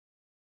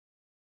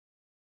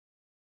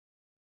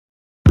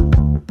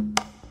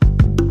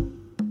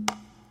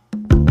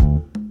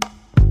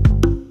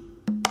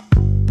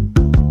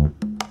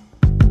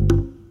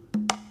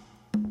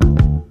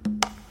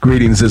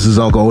Greetings, this is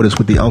Uncle Odis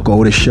with the Uncle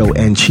Odis Show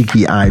and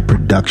Cheeky Eye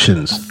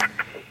Productions.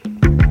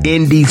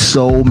 Indie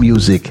soul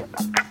music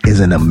is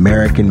an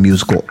American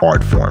musical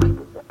art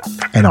form,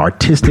 an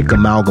artistic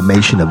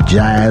amalgamation of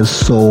jazz,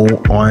 soul,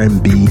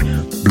 R&B,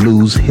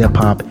 blues,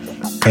 hip-hop,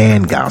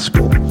 and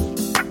gospel.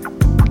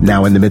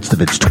 Now, in the midst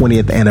of its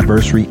 20th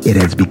anniversary, it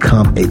has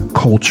become a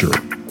culture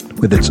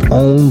with its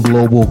own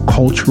global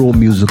cultural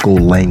musical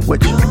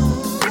language.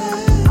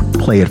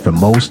 Play it for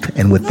most,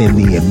 and within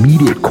the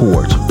immediate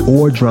chords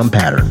or drum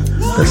pattern,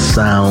 the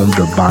sound,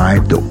 the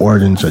vibe, the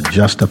organs are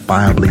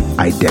justifiably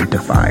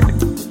identified.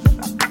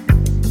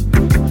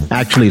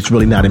 Actually, it's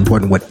really not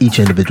important what each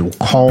individual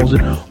calls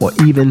it or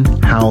even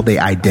how they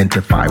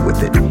identify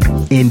with it.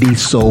 Indie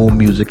soul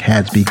music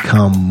has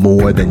become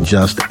more than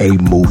just a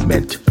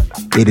movement.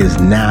 It is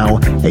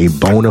now a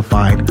bona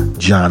fide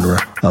genre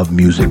of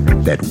music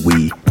that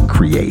we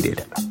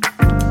created.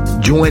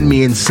 Join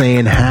me in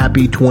saying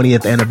happy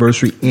 20th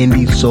anniversary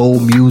indie soul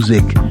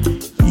music.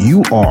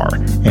 You are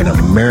an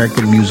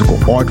American musical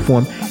art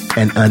form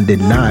and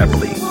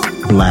undeniably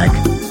black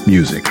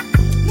music.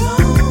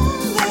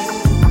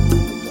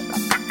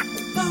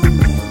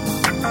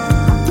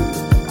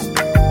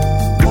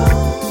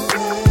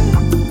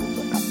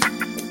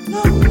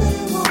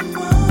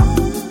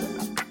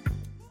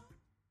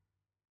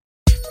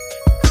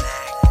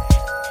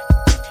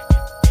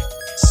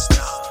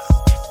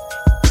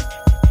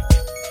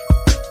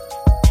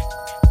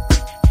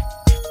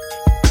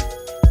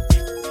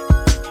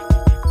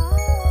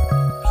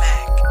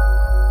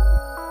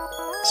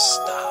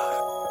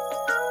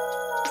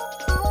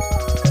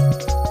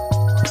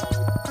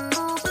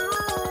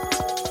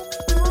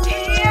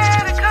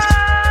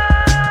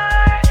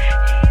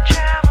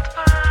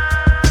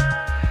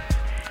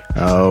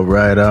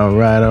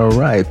 All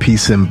right.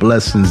 Peace and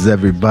blessings,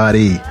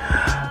 everybody.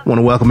 I want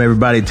to welcome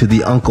everybody to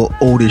the Uncle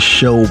Odis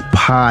Show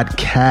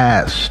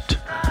podcast.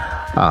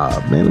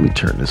 Man, let me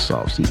turn this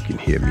off so you can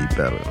hear me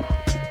better.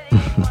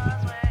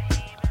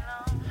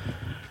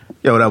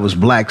 Yo, that was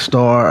Black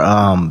Star.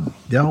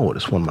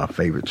 It's one of my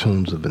favorite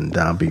tunes of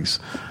Ndambi's.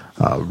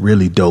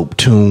 Really dope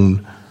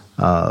tune.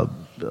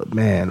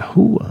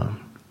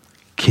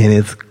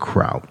 Kenneth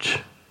Crouch.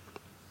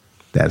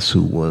 That's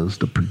who was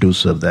the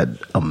producer of that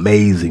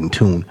amazing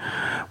tune.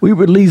 We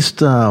released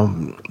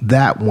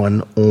that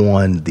one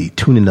on the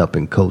Tuning Up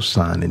and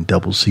Cosign and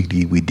double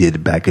CD we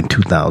did back in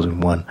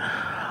 2001.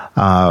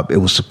 It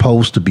was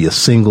supposed to be a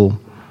single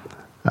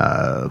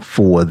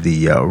for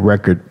the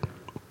record,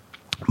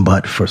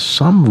 but for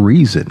some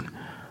reason,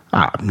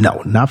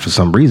 not for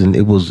some reason,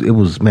 it was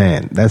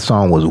that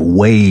song was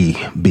way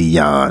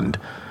beyond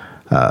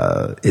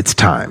its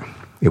time.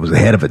 It was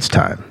ahead of its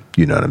time.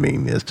 You know what I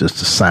mean? It's just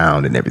the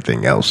sound and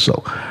everything else.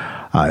 So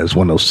it was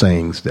one of those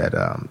things that,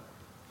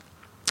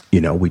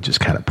 we just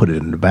kind of put it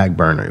in the back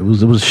burner. It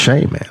was a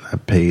shame, man. I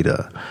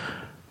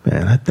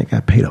think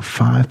I paid a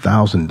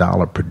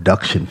 $5,000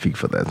 production fee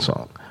for that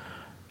song.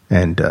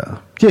 And,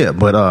 hey,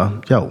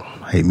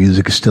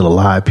 music is still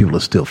alive. People are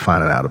still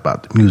finding out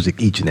about the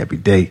music each and every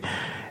day.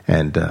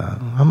 And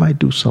I might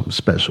do something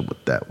special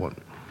with that one.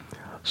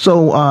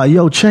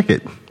 So, check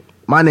it.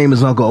 My name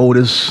is Uncle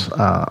Odis.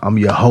 I'm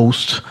your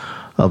host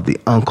of the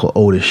Uncle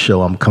Odis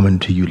Show. I'm coming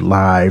to you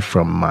live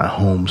from my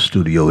home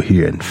studio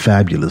here in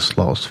fabulous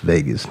Las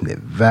Vegas,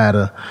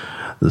 Nevada,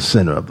 the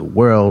center of the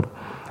world.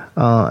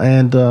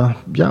 It's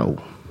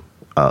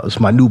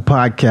my new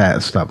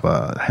podcast. I've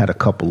had a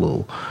couple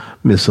little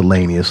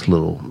miscellaneous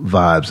little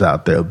vibes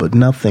out there, but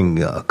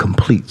nothing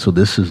complete. So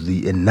this is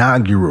the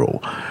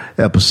inaugural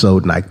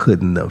episode, and I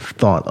couldn't have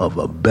thought of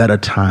a better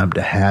time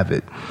to have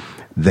it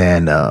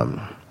than...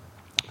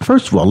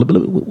 First of all,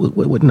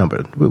 what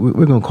number?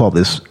 We're going to call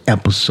this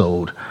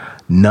episode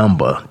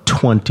number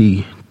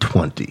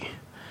 2020.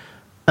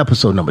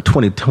 Episode number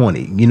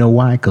 2020. You know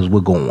why? Because we're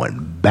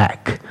going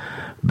back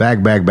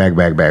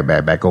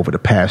over the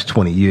past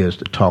 20 years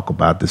to talk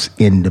about this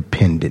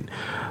independent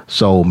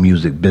soul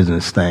music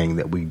business thing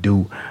that we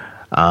do.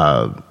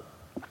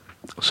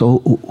 So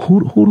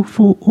who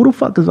the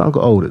fuck is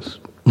Uncle Odis?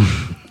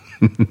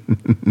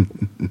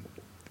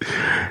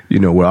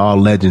 We're all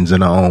legends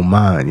in our own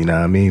mind, you know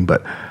what I mean?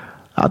 But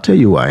I'll tell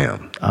you who I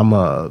am. I'm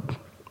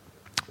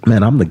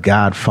the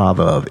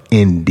Godfather of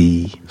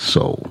Indie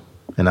Soul.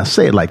 And I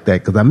say it like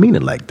that because I mean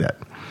it like that.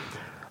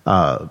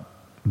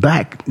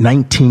 Back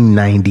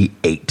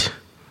 1998,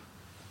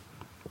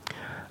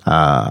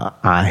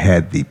 I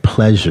had the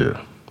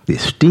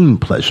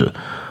esteemed pleasure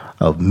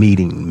of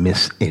meeting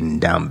Miss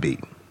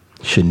Ndambi,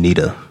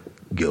 Shanita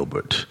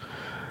Gilbert,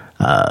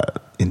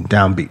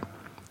 Ndambi.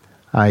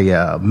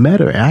 I met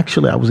her.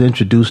 Actually, I was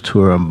introduced to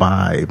her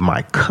by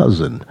my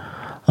cousin,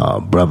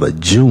 brother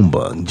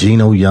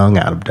Gino Young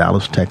out of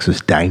Dallas,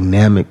 Texas.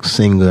 Dynamic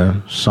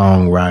singer,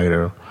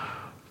 songwriter,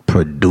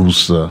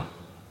 producer,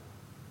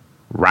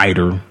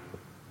 writer,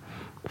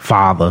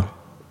 father,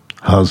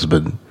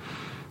 husband,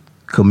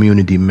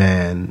 community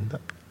man,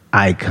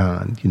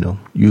 icon.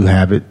 You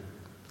have it.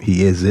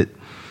 He is it.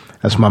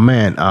 That's my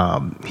man.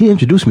 He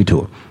introduced me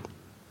to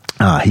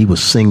her. He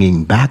was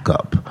singing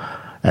backup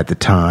at the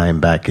time,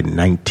 back in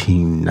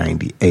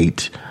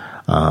 1998,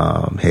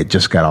 had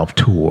just got off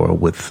tour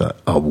with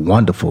a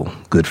wonderful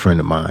good friend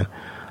of mine,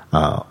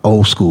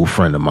 old school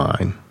friend of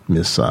mine,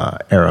 Miss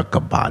Erica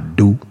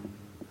Badu.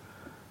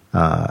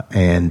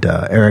 And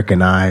Eric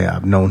and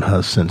I've known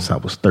her since I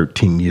was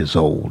 13 years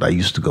old. I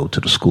used to go to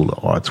the School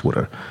of Arts with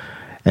her.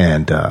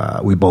 And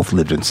we both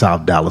lived in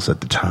South Dallas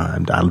at the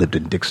time. I lived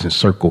in Dixon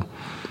Circle.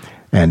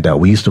 And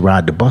we used to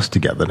ride the bus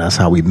together. That's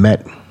how we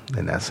met.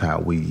 And that's how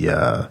we,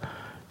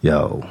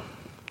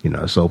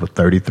 it's over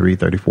 33,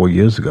 34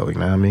 years ago, you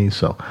know what I mean?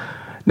 So,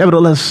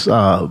 nevertheless,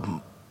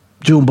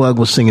 Junebug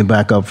was singing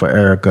back up for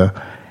Erica.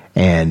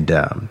 And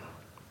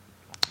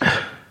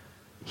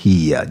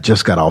he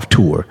just got off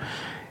tour.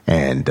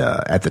 And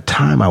at the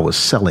time, I was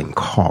selling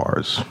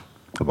cars,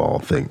 of all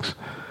things.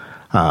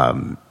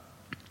 I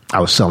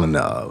was selling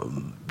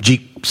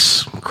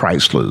Jeeps,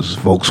 Chryslers,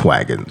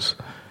 Volkswagens.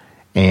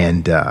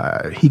 And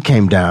he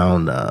came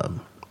down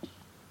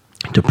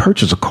to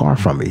purchase a car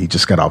from me. He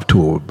just got off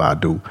tour with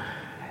Badu.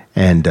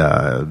 And,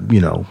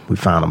 we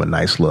found him a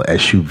nice little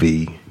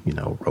SUV,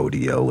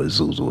 Rodeo,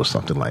 Isuzu or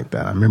something like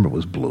that. I remember it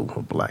was blue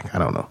or black. I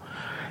don't know.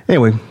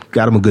 Anyway,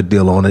 got him a good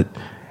deal on it.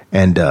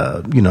 And,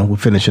 we're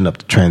finishing up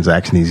the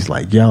transaction. He's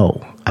like,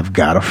 yo, I've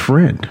got a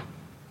friend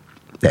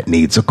that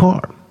needs a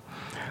car.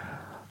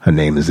 Her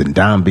name is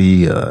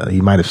Ndambi.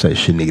 He might have said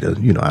Shanita.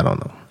 I don't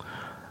know.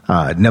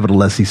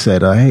 Nevertheless, he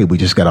said, hey, we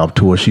just got off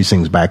tour. She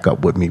sings back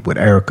up with me with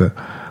Erica.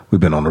 We've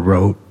been on the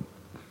road.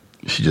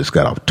 She just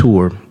got off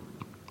tour.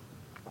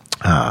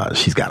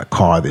 She's got a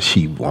car that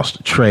she wants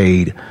to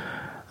trade,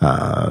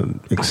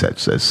 et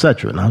cetera, et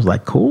cetera. And I was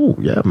like, cool.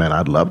 Yeah, man,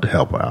 I'd love to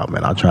help her out,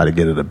 man. I'll try to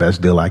get her the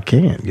best deal I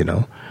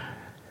can,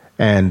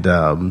 And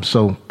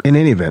so in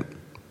any event,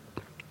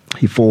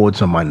 he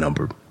forwards on my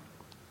number.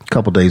 A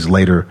couple days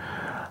later,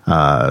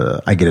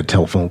 I get a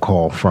telephone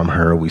call from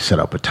her. We set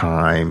up a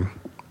time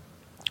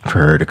for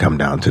her to come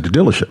down to the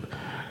dealership.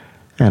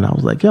 And I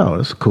was like, yo,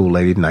 that's a cool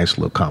lady. Nice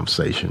little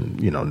conversation,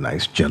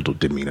 nice, gentle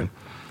demeanor.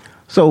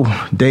 So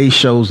day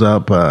shows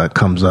up,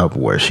 comes up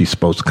where she's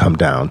supposed to come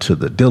down to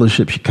the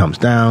dealership. She comes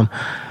down.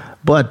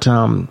 But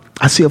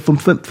I see a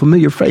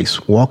familiar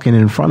face walking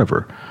in front of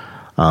her.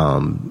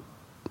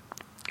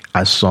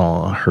 I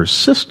saw her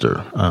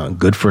sister, a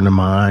good friend of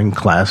mine,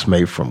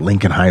 classmate from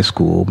Lincoln High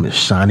School, Miss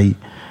Shani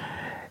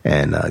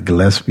and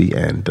Gillespie.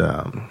 And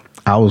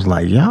I was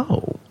like,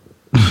 yo,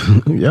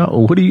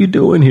 what are you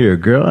doing here,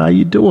 girl? How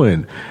you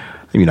doing?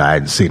 I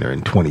hadn't seen her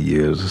in 20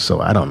 years or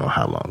so. I don't know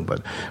how long, but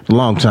it's a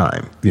long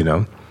time,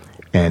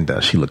 And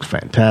she looked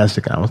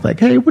fantastic. I was like,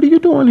 hey, what are you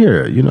doing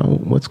here?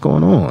 What's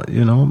going on?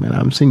 Man, I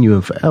haven't seen you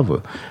in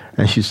forever.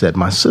 And she said,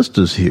 my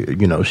sister's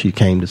here. She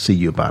came to see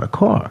you about a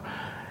car.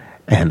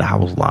 And I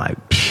was like,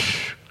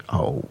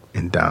 oh,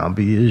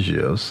 Ndambi is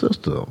your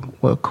sister.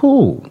 Well,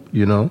 cool,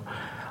 So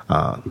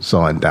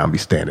Ndambi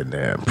standing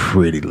there,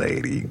 pretty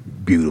lady,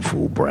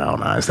 beautiful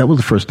brown eyes. That was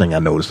the first thing I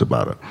noticed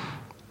about her.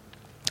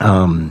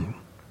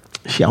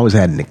 She always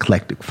had an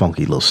eclectic,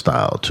 funky little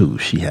style, too.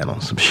 She had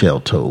on some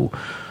shell-toe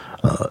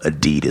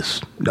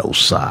Odis, no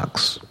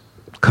socks,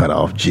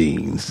 cut-off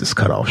jeans, this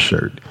cut-off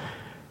shirt,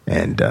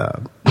 and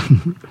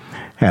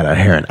had her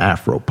hair in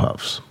afro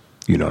puffs,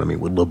 you know what I mean,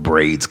 with little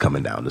braids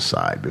coming down the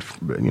side, in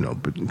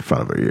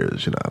front of her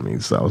ears, you know what I mean?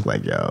 So I was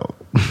like, yo,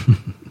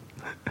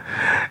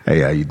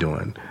 hey, how you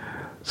doing?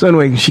 So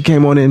anyway, she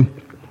came on in,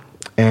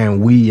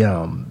 and we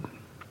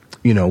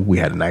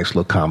had a nice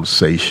little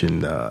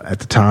conversation. At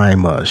the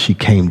time, she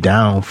came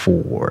down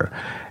for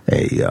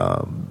a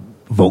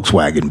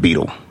Volkswagen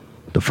Beetle.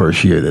 The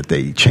first year that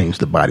they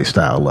changed the body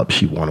style up,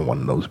 she wanted one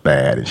of those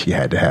bad, and she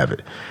had to have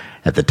it.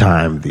 At the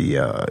time,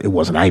 it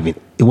wasn't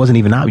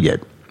even out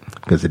yet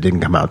because it didn't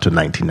come out till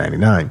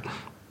 1999.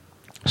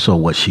 So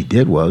what she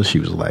did was she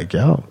was like,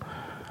 yo,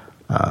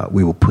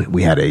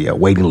 we had a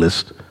waiting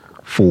list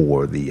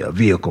for the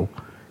vehicle,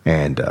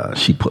 and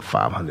she put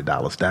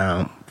 $500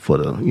 down for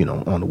the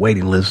on the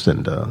waiting list,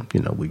 and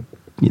we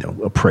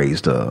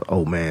appraised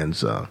old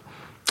man's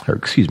her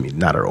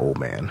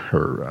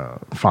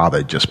father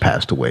had just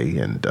passed away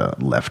and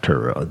left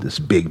her this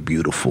big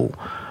beautiful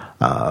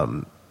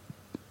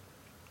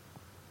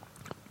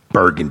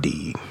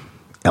burgundy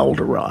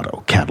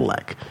Eldorado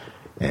Cadillac,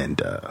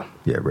 and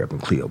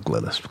Reverend Cleo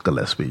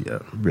Gillespie,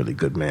 really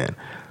good man.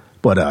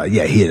 But he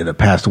had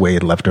passed away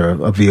and left her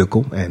a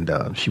vehicle,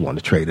 and she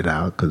wanted to trade it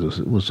out because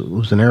it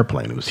was an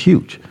airplane. It was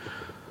huge.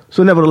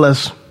 So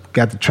nevertheless,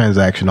 got the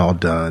transaction all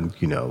done,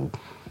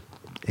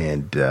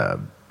 and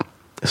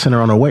sent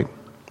her on her way.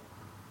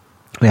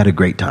 We had a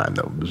great time,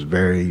 though. It was a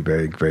very,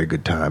 very, very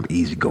good time,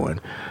 easy going.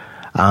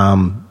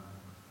 A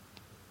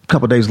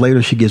couple of days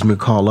later, she gives me a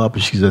call up,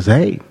 and she says,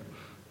 hey,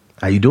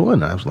 how you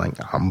doing? I was like,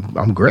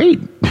 I'm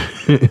great.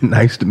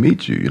 Nice to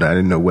meet you. I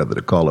didn't know whether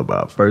to call her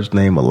by first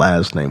name or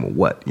last name or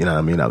what. You know what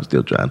I mean? I was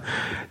still trying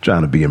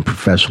to be in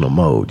professional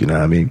mode. You know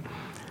what I mean?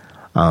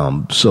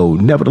 So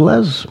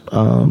nevertheless,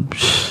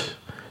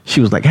 she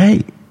was like,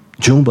 hey,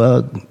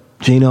 Junebug,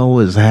 Gino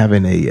is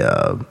having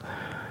a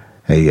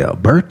a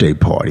birthday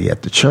party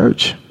at the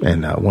church,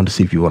 and I wanted to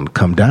see if you want to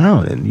come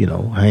down and,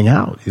 hang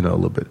out, a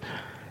little bit.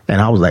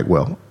 And I was like,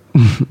 well,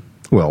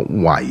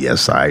 why,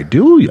 yes, I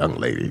do, young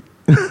lady.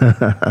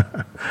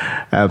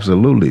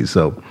 Absolutely.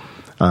 So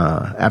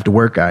after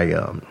work, I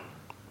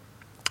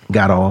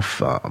got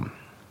off,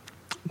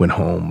 went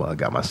home,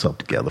 got myself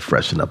together,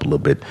 freshened up a little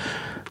bit.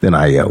 Then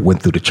I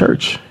went through the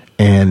church,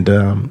 and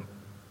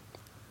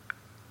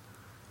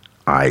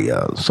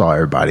I saw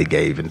everybody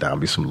gave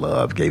me some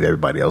love, gave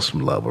everybody else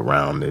some love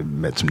around.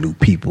 And met some new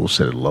people,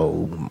 said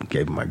hello,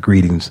 gave them my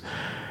greetings.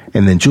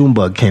 And then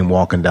Junebug came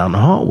walking down the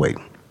hallway.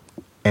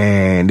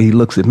 And he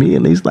looks at me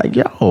and he's like,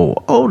 yo,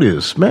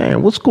 Odis,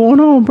 man, what's going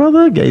on,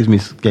 brother? Gave me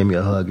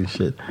a hug and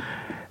shit.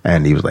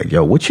 And he was like,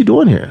 yo, what you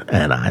doing here?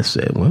 And I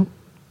said, well,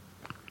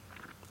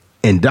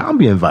 and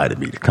Domby invited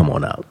me to come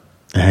on out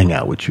and hang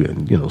out with you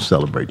and,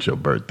 celebrate your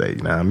birthday.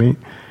 You know what I mean?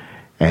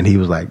 And he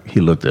was like, he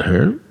looked at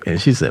her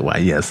and she said, why,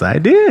 yes, I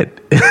did.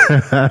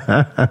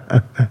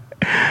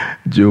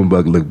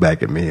 Junebug looked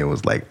back at me and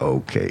was like,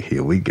 okay,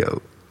 here we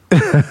go.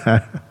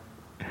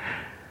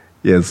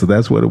 Yeah, so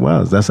that's what it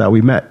was. That's how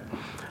we met.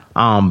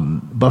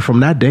 But from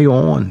that day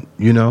on,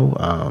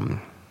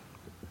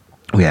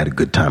 we had a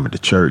good time at the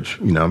church,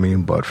 you know what I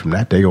mean? But from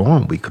that day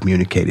on, we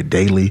communicated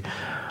daily.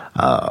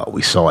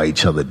 We saw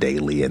each other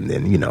daily. And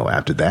then,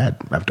 after that,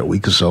 after a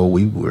week or so,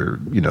 we were,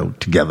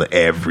 together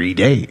every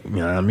day. You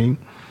know what I mean?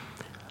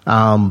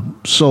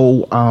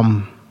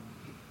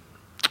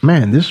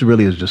 Man, this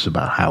really is just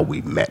about how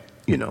we met,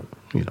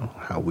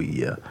 how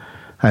we,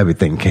 how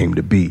everything came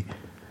to be.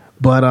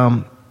 But,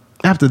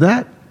 after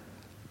that,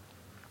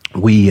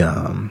 we,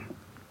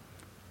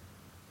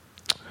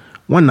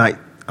 one night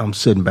I'm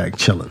sitting back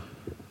chilling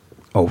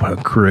over her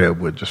crib.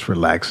 We're just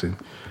relaxing.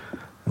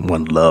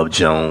 One Love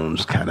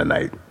Jones kind of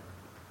night.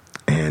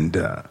 And,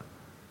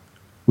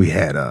 we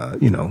had,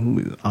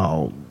 we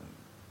all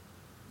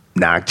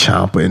knock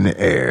chomper in the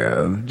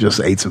air, just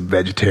ate some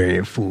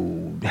vegetarian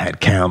food, had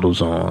candles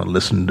on,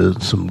 listened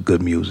to some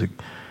good music.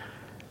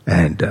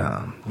 And,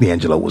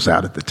 D'Angelo was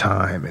out at the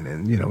time and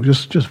then,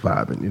 just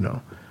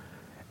vibing,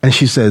 And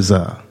she says,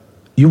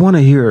 you want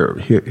to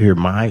hear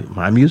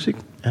my music?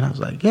 And I was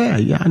like,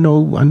 yeah, I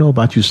know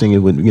about you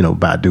singing with,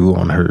 Badu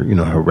on her,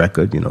 her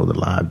record, the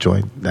live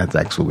joint. That's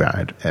actually where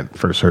I had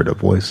first heard her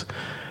voice,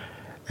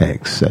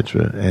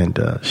 etc. And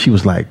she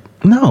was like,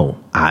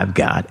 no, I've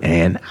got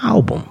an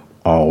album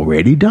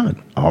already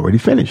done, already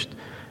finished.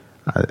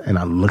 And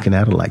I'm looking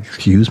at her like,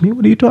 excuse me,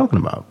 what are you talking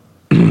about?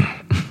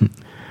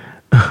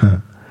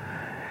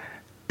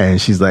 And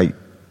she's like,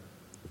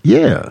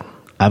 yeah,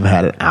 I've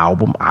had an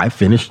album I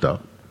finished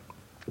up.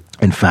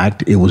 In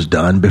fact, it was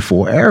done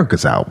before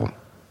Erica's album.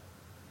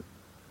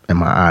 And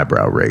my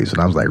eyebrow raised.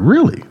 And I was like,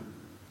 really?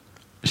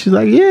 She's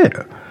like,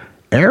 yeah.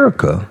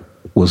 Erica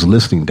was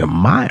listening to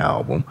my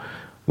album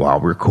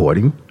while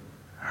recording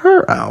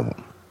her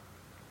album.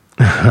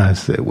 I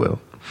said,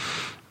 well,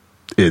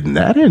 isn't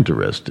that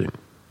interesting?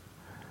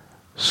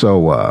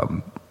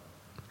 So,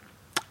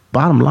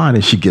 bottom line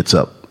is she gets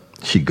up.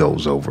 She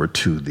goes over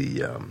to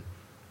the...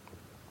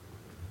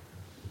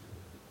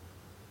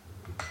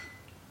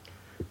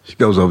 She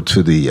goes over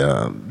to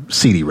the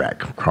CD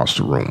rack across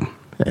the room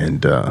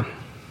and,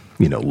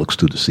 looks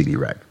through the CD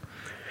rack.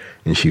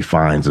 And she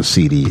finds a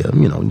CD,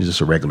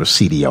 just a regular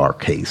CDR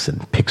case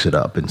and picks it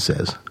up and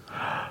says,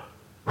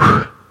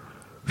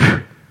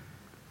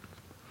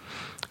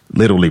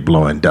 literally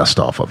blowing dust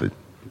off of it,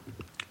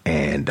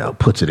 and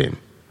puts it in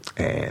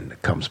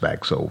and comes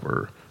back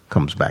over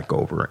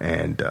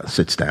and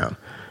sits down.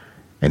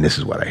 And this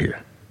is what I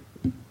hear.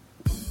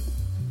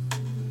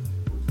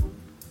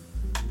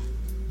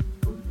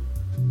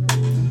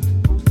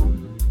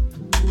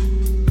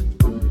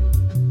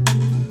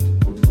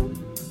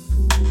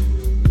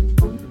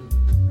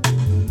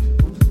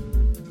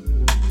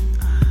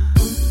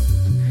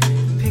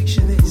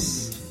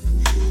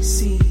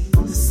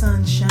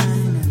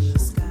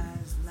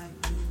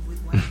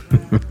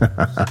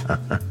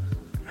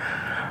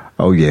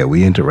 Oh yeah,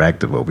 we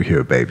interactive over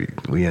here, baby.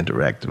 We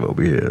interactive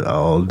over here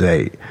all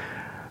day.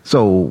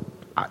 So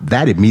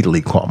that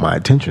immediately caught my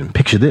attention.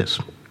 Picture this.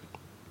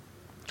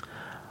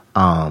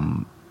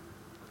 And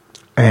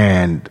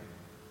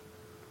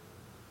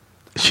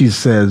she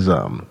says,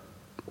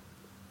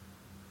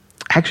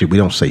 actually, we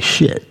don't say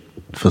shit.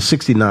 For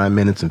 69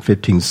 minutes and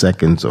 15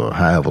 seconds or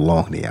however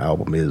long the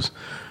album is,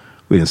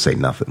 we didn't say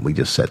nothing. We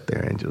just sat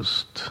there and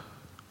just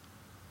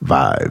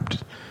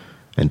vibed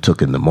and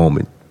took in the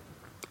moment.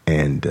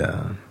 And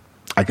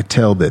I could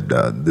tell that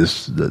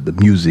the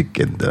music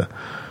and the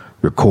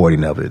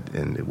recording of it,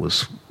 and it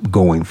was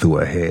going through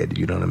her head,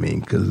 you know what I mean?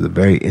 Because it's a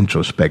very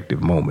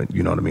introspective moment,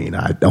 you know what I mean?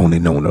 I'd only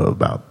known her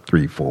about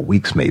 3-4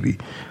 weeks maybe,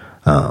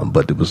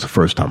 but it was the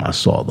first time I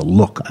saw the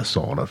look I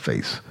saw on her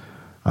face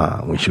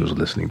when she was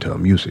listening to her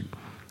music.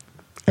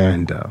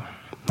 And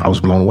I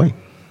was blown away.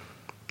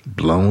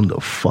 Blown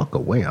the fuck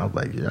away. I was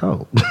like,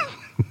 yo.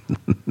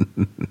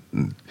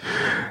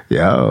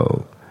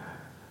 Yo.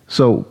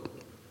 So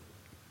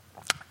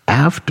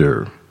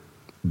after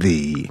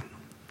the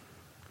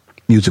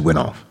music went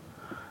off,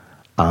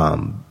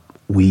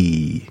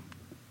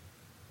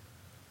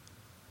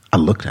 I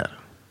looked at her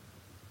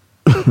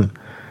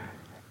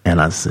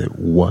and I said,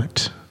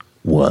 what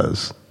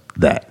was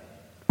that?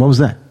 What was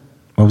that?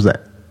 What was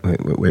that?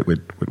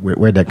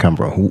 Where'd that come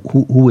from?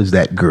 Who is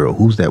that girl?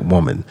 Who's that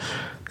woman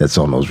that's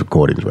on those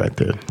recordings right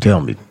there? Tell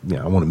me.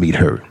 I want to meet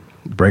her.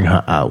 Bring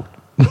her out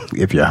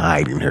if you're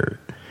hiding her.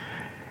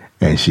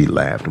 And she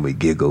laughed and we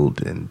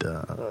giggled and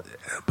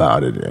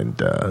about it and,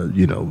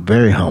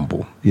 very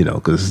humble,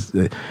 because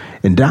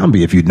in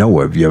Downby, if you know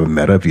her, if you ever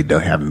met her, if you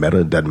haven't met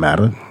her, it doesn't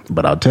matter.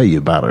 But I'll tell you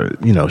about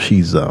her.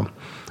 She's one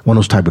of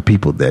those type of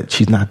people that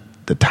she's not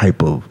the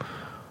type of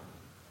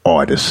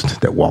artist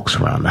that walks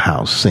around the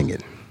house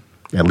singing,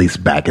 at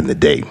least back in the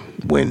day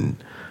when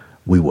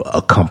we were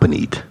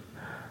accompanied.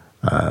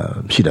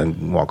 She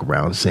doesn't walk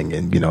around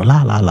singing,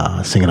 la, la,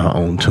 la, singing her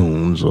own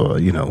tunes or,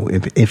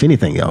 if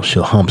anything else,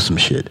 she'll hum some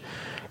shit.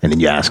 And then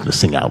you ask her to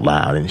sing out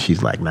loud and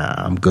she's like, nah,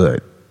 I'm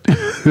good.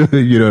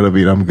 You know what I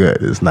mean? I'm good.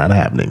 It's not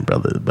happening,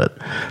 brother. But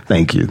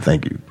thank you.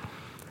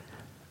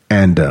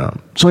 And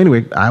so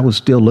anyway, I was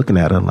still looking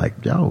at her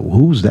like, yo,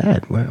 who's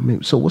that?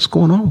 Well, so what's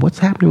going on? What's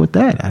happening with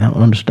that? I don't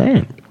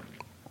understand.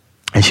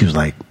 And she was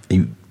like,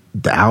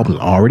 the album's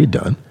already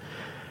done.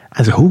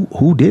 I said,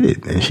 who did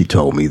it? And she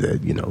told me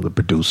that, the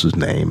producer's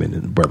name and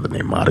the brother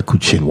named Madaku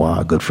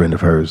Chinwa, a good friend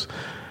of hers,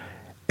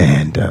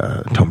 and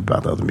told me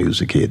about the other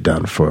music he had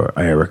done for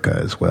Erica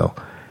as well.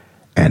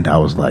 And I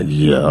was like,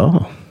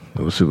 yeah,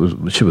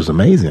 she was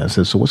amazing. I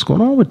said, so what's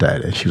going on with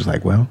that? And she was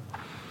like, well,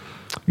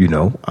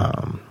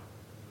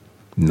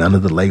 none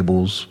of the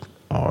labels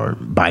are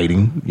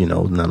biting,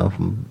 none of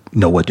them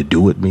know what to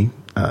do with me.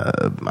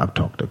 I've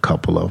talked to a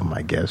couple of them,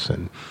 I guess,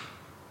 and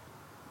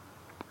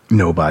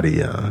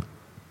nobody,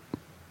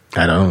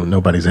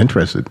 nobody's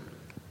interested.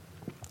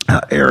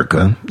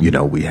 Erica,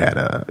 we had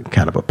a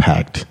kind of a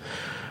pact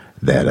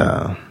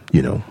that,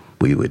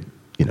 we would,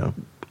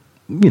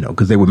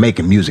 because they were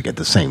making music at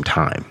the same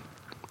time,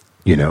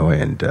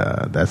 and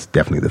that's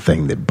definitely the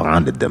thing that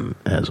bonded them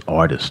as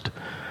artists.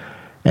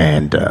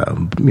 And,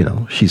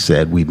 she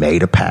said we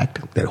made a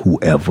pact that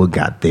whoever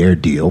got their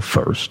deal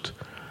first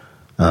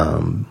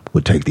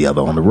would take the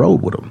other on the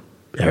road with them.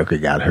 Erica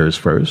got hers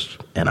first,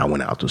 and I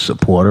went out to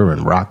support her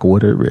and rock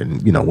with her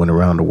and, went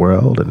around the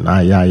world and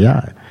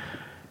yah.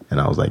 And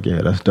I was like,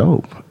 yeah, that's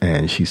dope.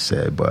 And she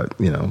said, but,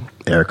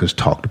 Erica's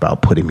talked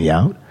about putting me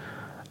out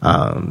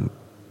on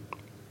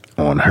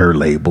her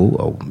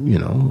label or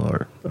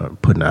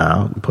putting her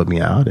out and put me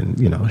out. And,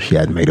 she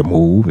hadn't made a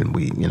move and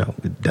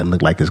it doesn't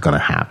look like it's going to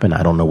happen.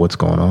 I don't know what's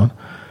going on.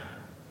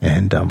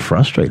 And I'm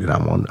frustrated. I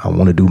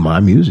want to do my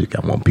music.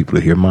 I want people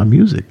to hear my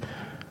music.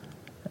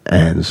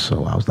 And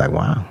so I was like,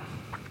 wow.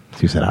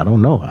 She said, I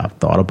don't know. I've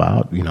thought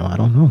about, I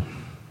don't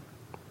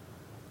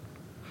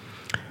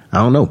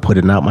know.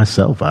 Putting out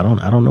myself. I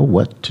don't know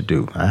what to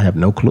do. I have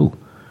no clue.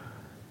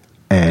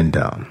 And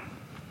I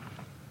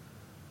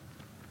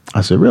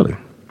said, really?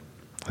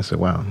 I said,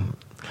 wow.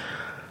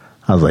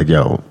 I was like,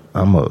 yo,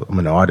 I'm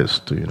an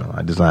artist.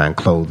 I design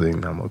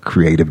clothing. I'm a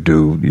creative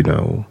dude.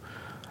 And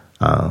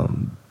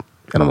I'm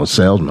a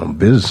salesman. I'm a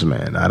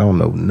businessman. I don't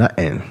know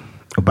nothing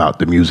about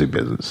the music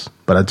business.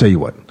 But I tell you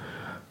what,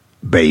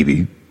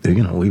 baby, we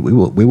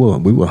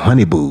were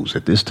honeyboos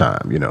at this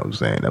time. You know what I'm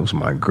saying? That was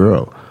my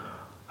girl.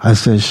 I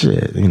said,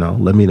 shit,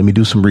 let me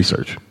do some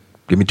research.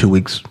 Give me 2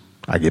 weeks.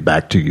 I get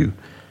back to you.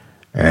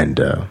 And,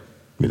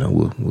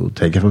 we'll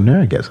take it from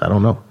there, I guess. I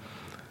don't know.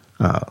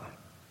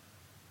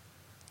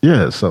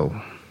 So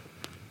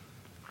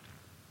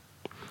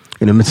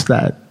in the midst of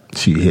that,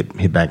 she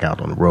hit back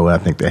out on the road. I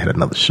think they had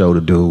another show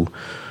to do.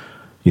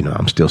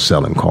 I'm still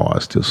selling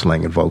cars, still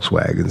slinging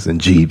Volkswagens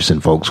and Jeeps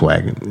and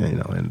Volkswagen,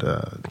 and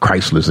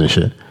Chryslers and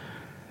shit.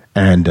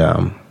 And,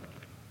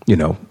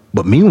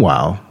 but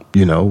meanwhile,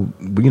 we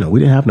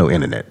didn't have no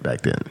internet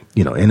back then.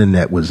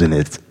 Internet was in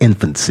its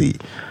infancy.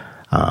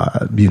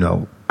 Our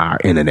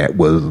internet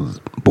was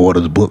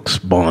Borders Books,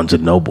 Barnes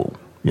and Noble.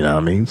 You know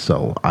what I mean?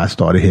 So I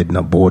started hitting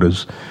up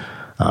Borders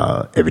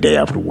every day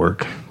after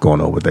work,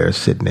 going over there,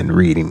 sitting and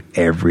reading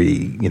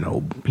every,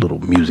 little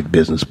music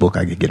business book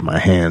I could get my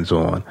hands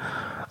on.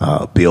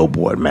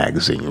 Billboard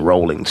magazine,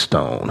 Rolling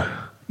Stone,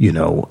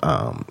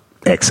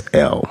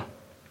 XL,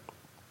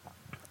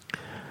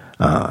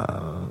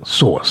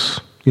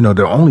 Source. There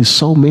are only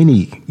so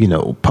many,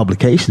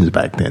 publications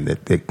back then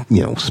that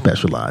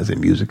specialize in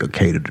music or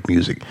cater to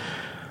music.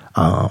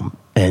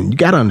 And you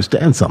got to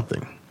understand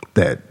something,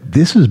 that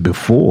this is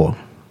before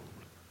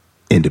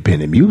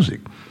independent music.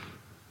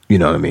 You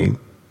know what I mean?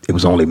 It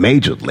was only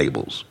major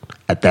labels.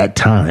 At that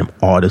time,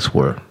 artists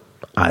were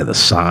either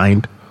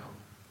signed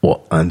or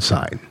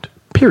unsigned,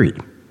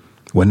 period.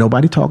 When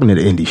nobody talking to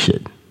the indie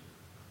shit.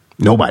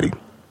 Nobody.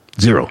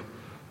 Zero.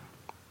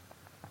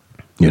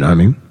 You know what I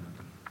mean?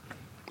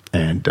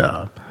 And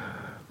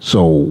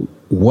so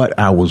what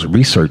I was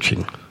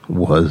researching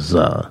was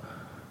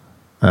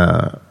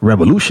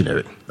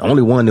revolutionary. The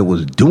only one that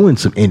was doing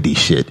some indie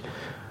shit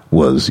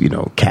was,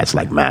 cats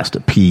like Master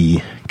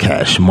P,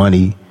 Cash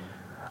Money,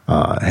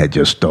 had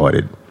just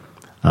started.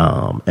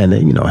 And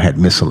then, had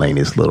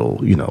miscellaneous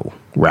little,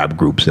 rap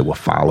groups that were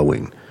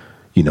following,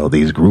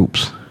 these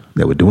groups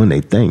that were doing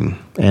their thing.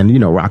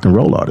 And, rock and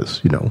roll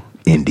artists,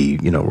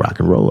 indie, rock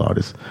and roll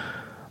artists.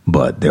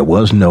 But there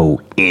was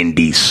no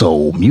indie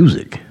soul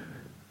music.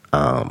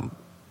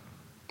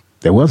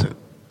 There wasn't.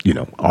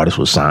 Artists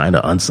were signed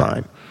or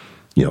unsigned.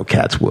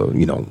 Cats were,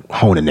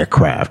 honing their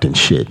craft and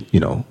shit,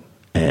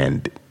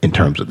 and in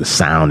terms of the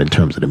sound, in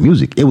terms of the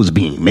music, it was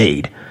being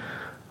made,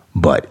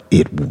 but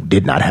it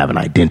did not have an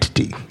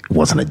identity. It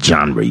wasn't a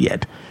genre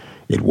yet.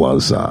 It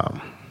was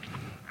a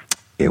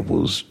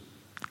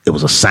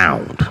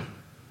sound.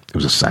 It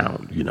was a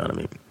sound, you know what I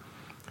mean?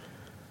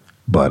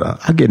 But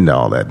I'll get into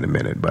all that in a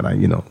minute, but let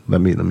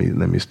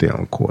me stay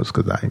on course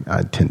because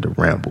I tend to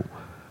ramble.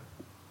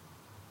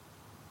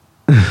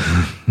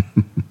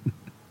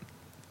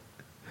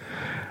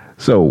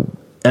 So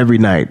every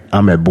night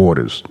I'm at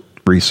Borders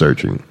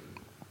researching,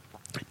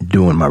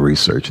 doing my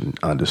research and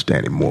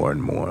understanding more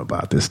and more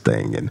about this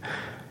thing. And,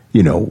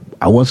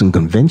 I wasn't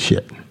convinced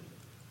yet.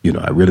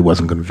 I really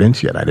wasn't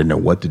convinced yet. I didn't know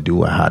what to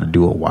do or how to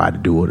do it or why to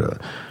do it. Or,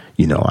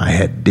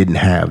 didn't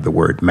have the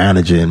word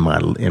manager in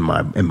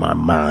my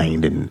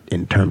mind and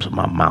in terms of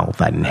my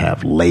mouth. I didn't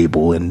have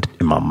label in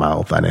my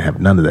mouth. I didn't have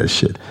none of that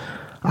shit.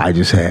 I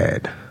just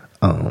had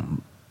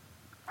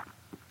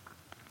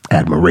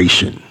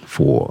admiration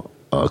for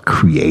a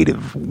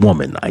creative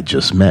woman I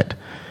just met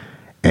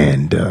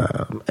and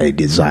a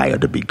desire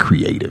to be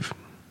creative.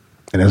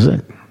 And that's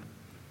it.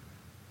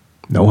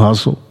 No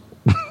hustle.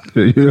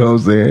 You know what I'm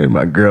saying?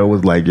 My girl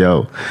was like,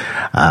 yo,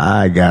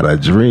 I got a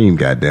dream,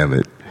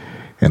 goddammit.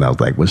 And I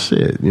was like, well,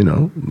 shit, I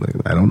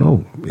don't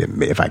know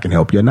if I can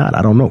help you or not.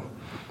 I don't know.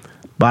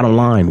 Bottom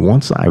line,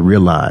 once I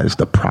realized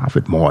the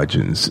profit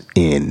margins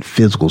in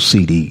physical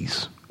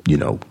CDs, you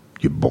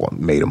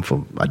made them for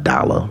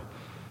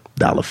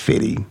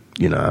 $1.50,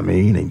 you know what I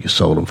mean? And you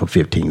sold them for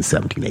 $15,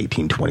 $17,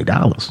 $18,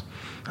 $20.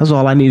 That's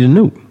all I needed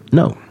to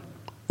know.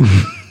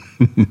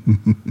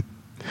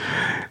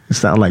 It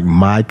sounded like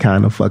my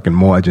kind of fucking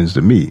margins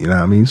to me, you know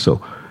what I mean?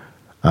 So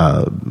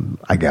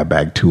I got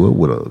back to it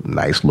with a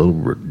nice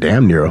little,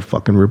 damn near a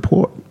fucking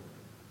report.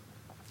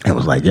 And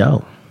was like,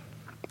 yo,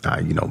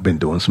 been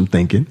doing some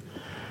thinking.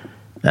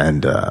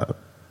 And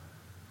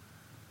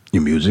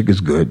your music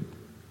is good.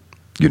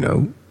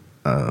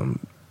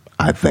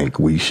 I think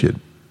we should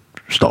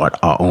start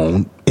our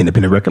own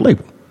independent record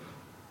label.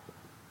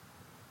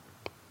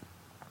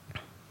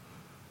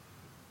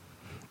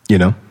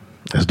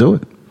 Let's do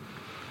it.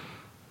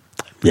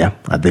 Yeah,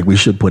 I think we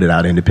should put it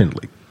out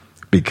independently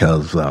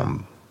because,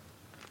 the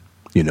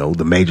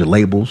major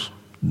labels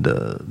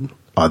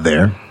are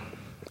there.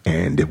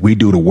 And if we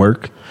do the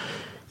work,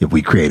 if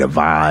we create a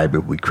vibe,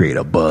 if we create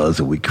a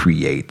buzz, if we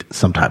create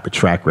some type of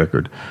track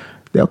record,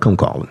 they'll come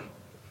calling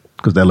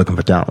because they're looking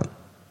for talent,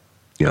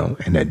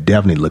 and they're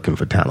definitely looking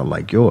for talent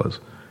like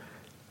yours.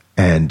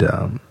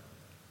 And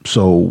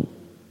so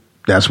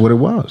that's what it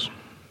was.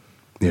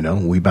 We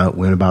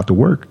went about the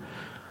work.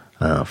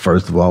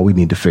 First of all, we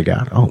need to figure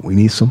out, we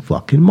need some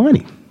fucking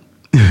money.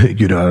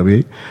 You know what I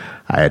mean?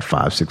 I had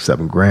 $5, $6,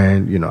 $7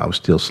 grand. I was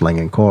still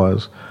slinging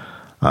cars.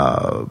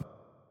 All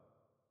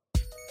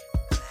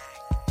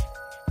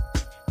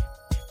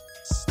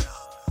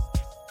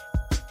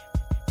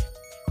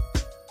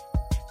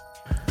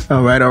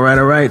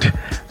right.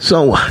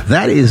 So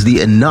that is the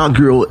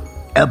inaugural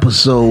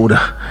episode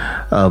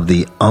of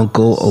the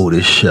Uncle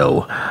Odis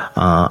Show.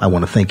 I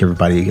want to thank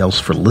everybody else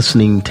for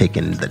listening,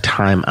 taking the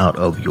time out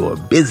of your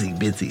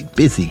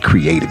busy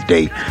creative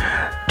day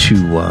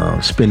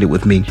to spend it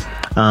with me.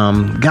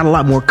 Got a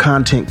lot more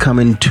content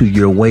coming to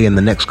your way in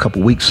the next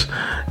couple weeks.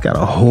 Got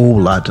a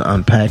whole lot to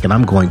unpack, and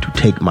I'm going to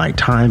take my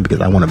time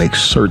because I want to make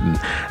certain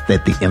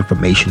that the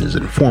information is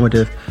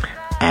informative,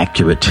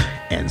 accurate,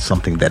 and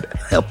something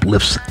that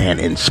uplifts and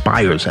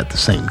inspires at the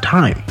same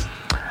time.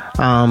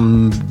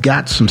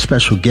 Got some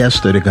special guests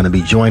that are going to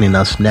be joining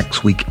us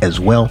next week as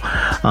well.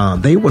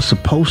 They were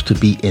supposed to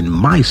be in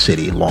my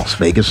city, Las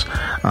Vegas,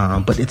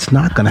 but it's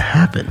not going to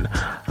happen.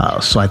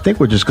 So I think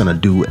we're just going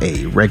to do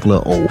a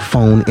regular old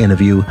phone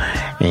interview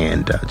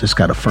and just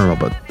got to firm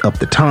up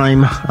the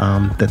time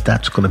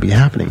that's going to be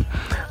happening.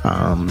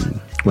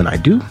 When I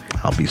do,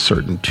 I'll be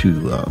certain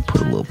to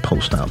put a little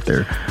post out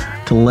there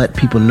to let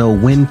people know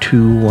when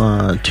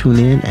to tune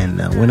in and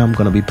when I'm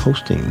going to be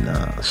posting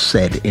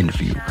said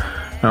interview.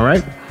 All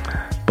right.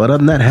 But other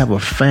than that, have a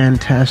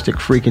fantastic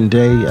freaking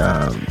day.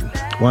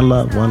 One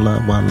love.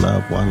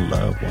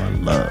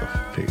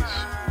 Peace.